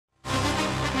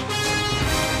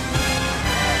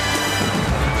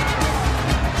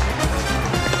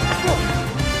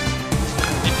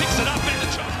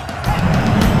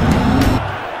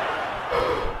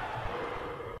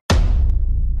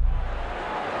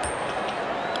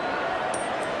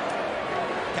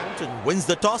captain wins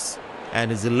the toss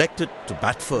and is elected to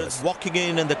bat first. Walking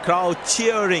in and the crowd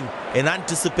cheering in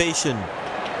anticipation.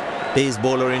 Pace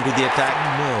bowler into the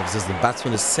attack. Nerves as the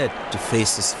batsman is set to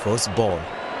face his first ball.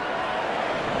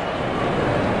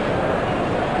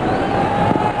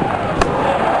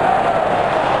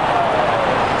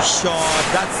 Shot.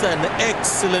 That's an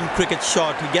excellent cricket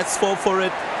shot. He gets 4 for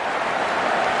it.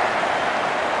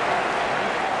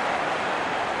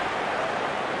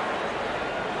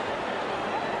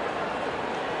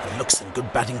 He looks in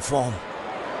good batting form.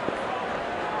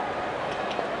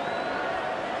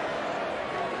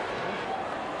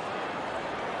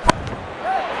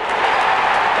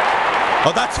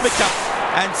 Oh, that's picked up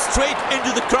and straight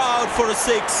into the crowd for a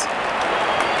 6.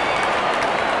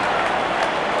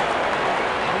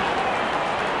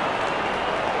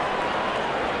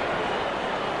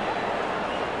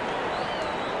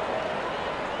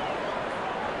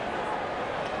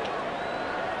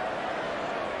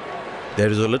 There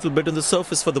is a little bit on the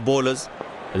surface for the bowlers.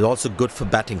 It is also good for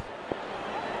batting.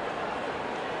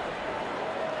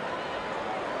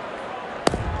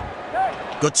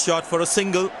 Good shot for a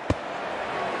single.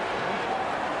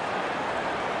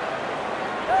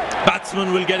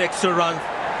 Batsman will get extra runs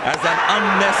as an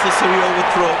unnecessary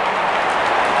overthrow.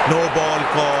 No ball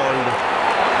called.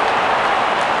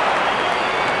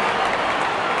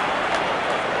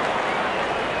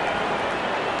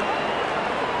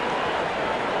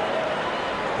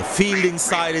 The fielding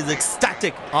side is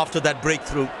ecstatic after that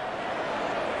breakthrough.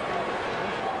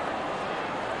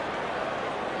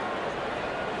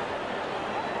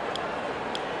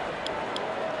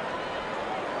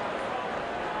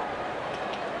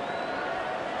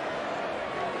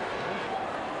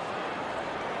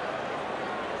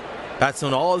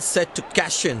 Batsmen all set to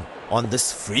cash in on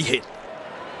this free hit.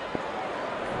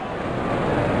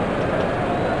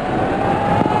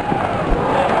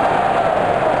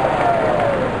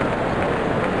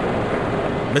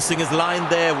 Missing his line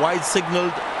there, wide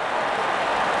signalled.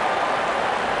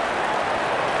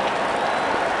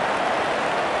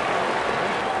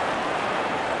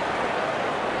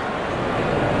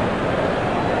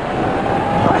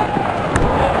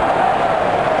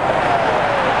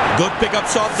 Good pickup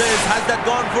shot this. Has that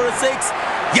gone for a 6?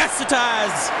 Yes, it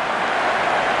has.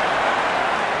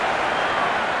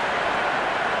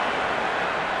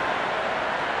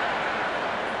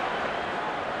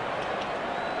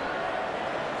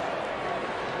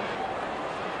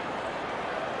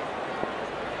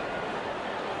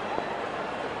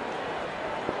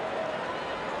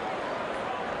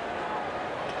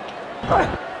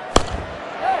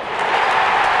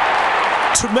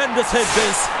 Tremendous hit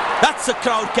this. That's a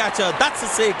crowd catcher. That's a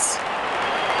 6.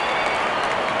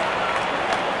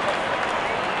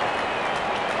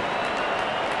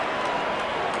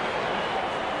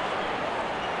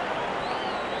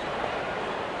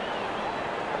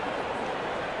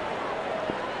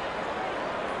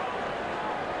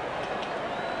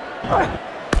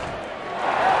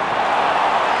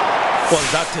 Well,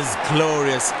 that is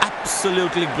glorious.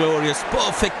 Absolutely glorious.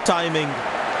 Perfect timing.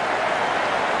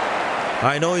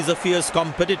 I know he's a fierce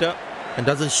competitor and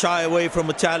doesn't shy away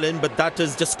from a challenge, but that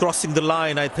is just crossing the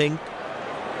line, I think.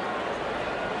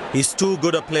 He's too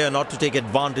good a player not to take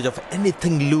advantage of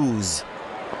anything loose.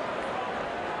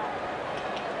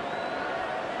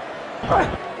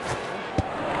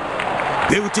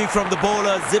 Beauty from the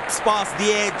bowler, zips past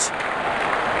the edge.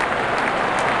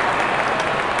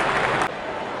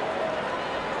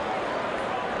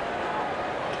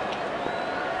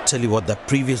 Tell you what, that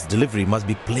previous delivery must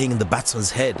be playing in the batsman's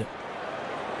head.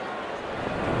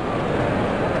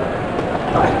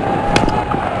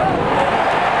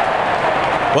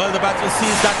 Well, the batsman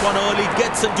sees that one early,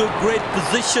 gets into a great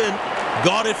position,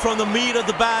 got it from the meat of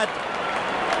the bat.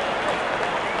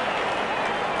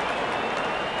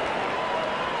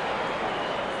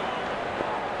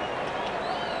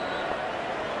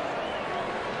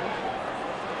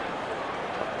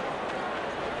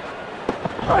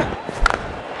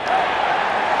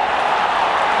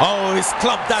 Oh, he's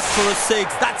clubbed that for a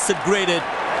 6. That's a great hit.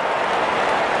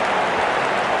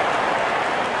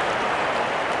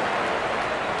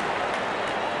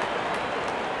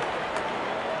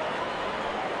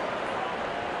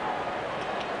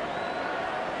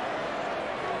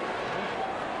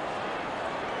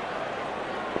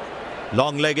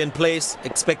 Long leg in place.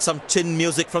 Expect some chin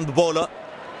music from the bowler.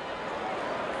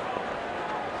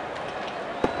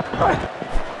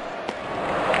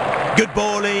 Good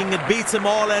bowling. It beats him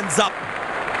all ends up.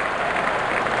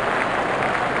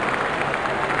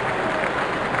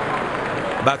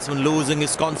 Batsman losing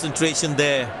his concentration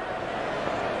there.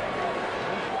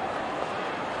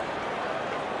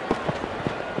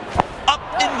 Up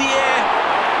in the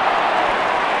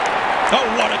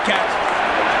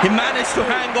catch. He managed to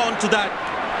hang on to that.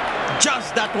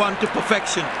 Just that one to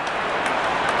perfection.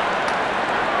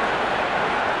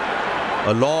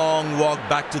 A long walk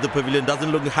back to the pavilion.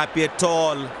 Doesn't look happy at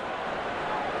all.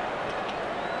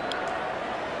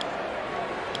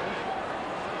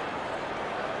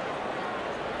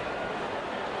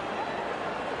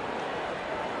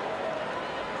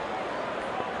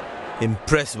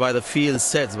 Impressed by the field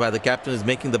sets by the captain is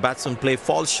making the batsman play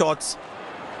false shots.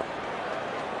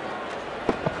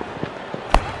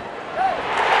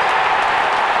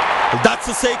 That's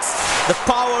a six. The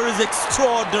power is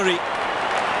extraordinary.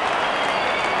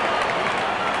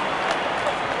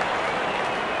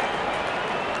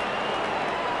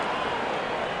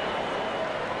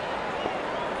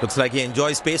 Looks like he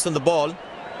enjoys space on the ball.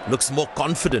 Looks more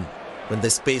confident when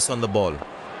there's space on the ball.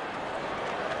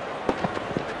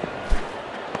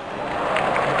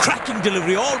 Cracking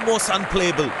delivery, almost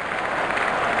unplayable.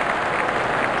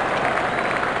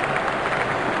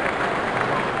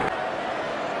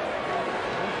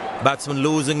 Batsman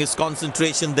losing his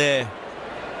concentration there.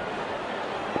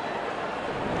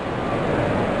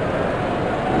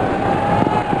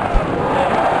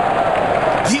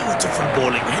 Beautiful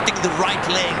bowling, hitting the right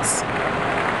legs.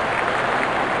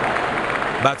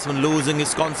 Batsman losing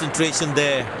his concentration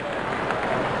there.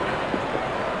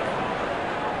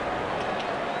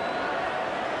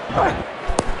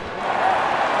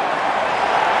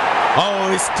 Oh,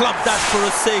 he's clubbed that for a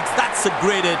six. That's a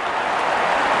great hit.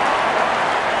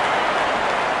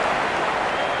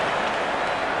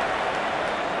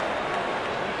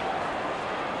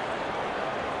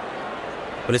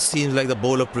 But it seems like the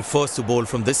bowler prefers to bowl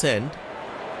from this end.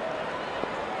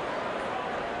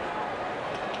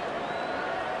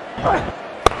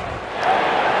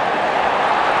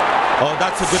 Oh,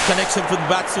 that's a good connection from the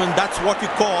batsman. That's what you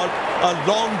call a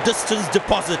long distance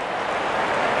deposit.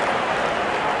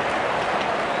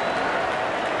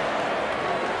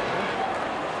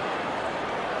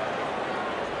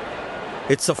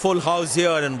 It's a full house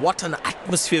here, and what an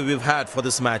atmosphere we've had for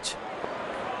this match.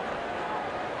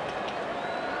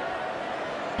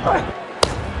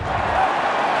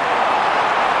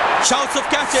 Shouts of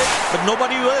catch it, but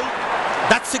nobody will.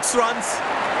 That's 6 runs.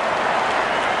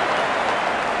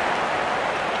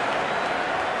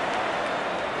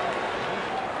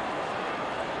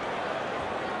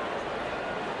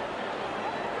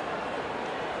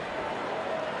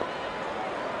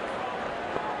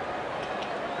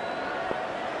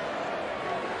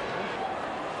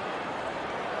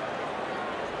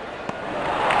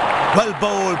 Well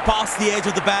bowled, past the edge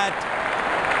of the bat.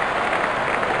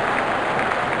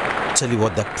 Tell you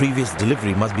what, that previous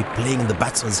delivery must be playing in the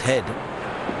batsman's head.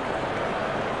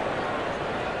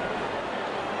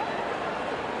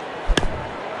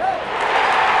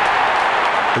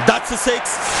 That's a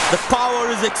six. The power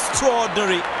is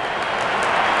extraordinary.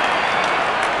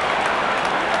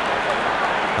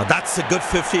 Now that's a good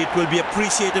 50. It will be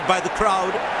appreciated by the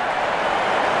crowd.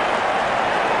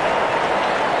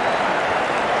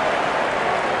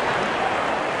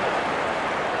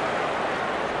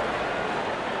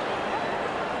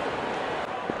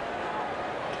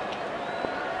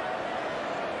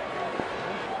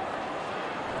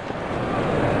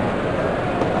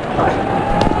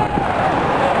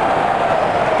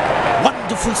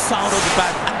 Wonderful sound of the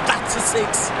bat, and that's a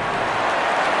six.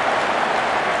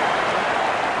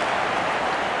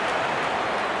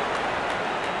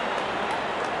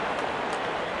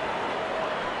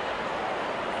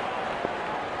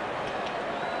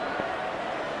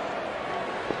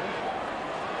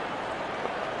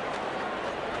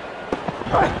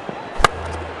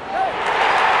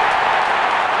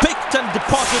 Picked and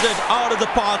deposited out of the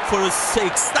park for a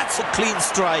six. That's a clean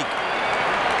strike.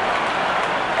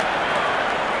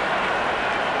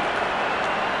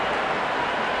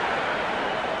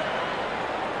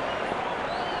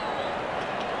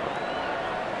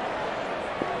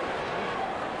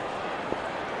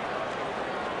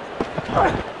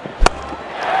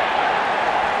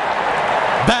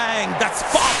 Bang! That's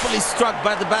powerfully struck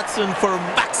by the batsman for a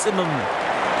maximum.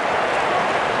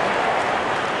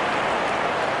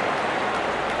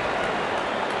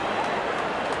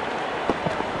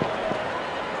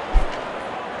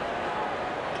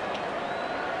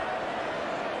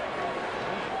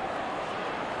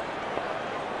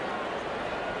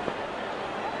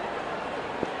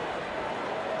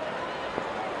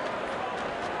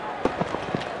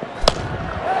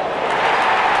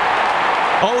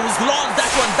 Oh, he's lost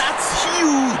that one. That's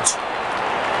huge.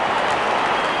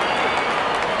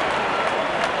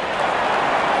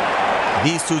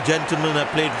 These two gentlemen have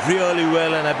played really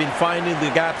well and have been finding the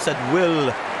gaps at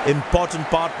will. Important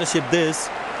partnership this.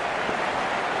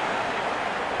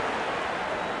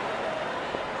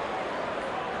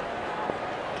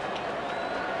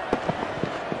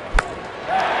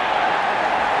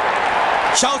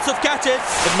 Shouts of catches,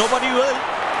 but nobody will.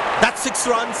 That's 6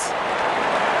 runs.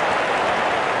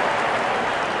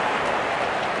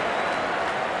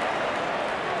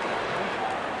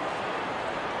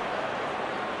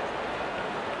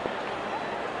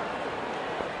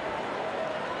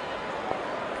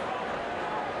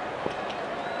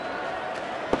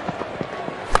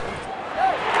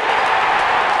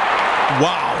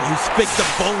 Wow, he's picked the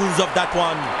bones of that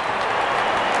one.